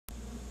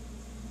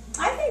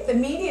think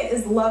the media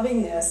is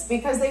loving this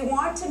because they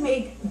want to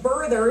make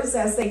birthers,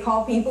 as they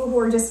call people who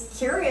are just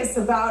curious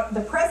about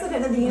the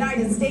President of the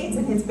United States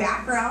and his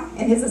background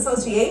and his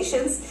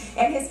associations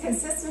and his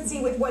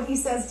consistency with what he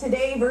says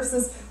today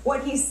versus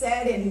what he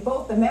said in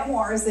both the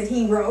memoirs that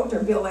he wrote,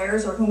 or Bill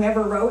Ayers, or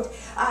whomever wrote.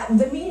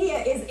 The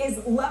media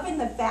is loving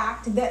the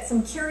fact that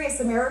some curious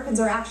Americans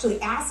are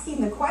actually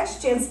asking the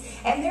questions,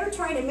 and they're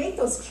trying to make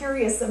those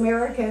curious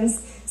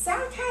Americans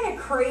sound kind of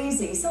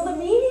crazy. So the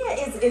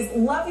media is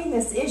loving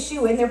this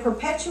issue, and they're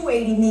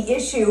perpetuating the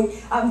issue,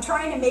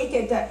 trying to make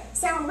it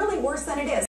sound really worse than it is.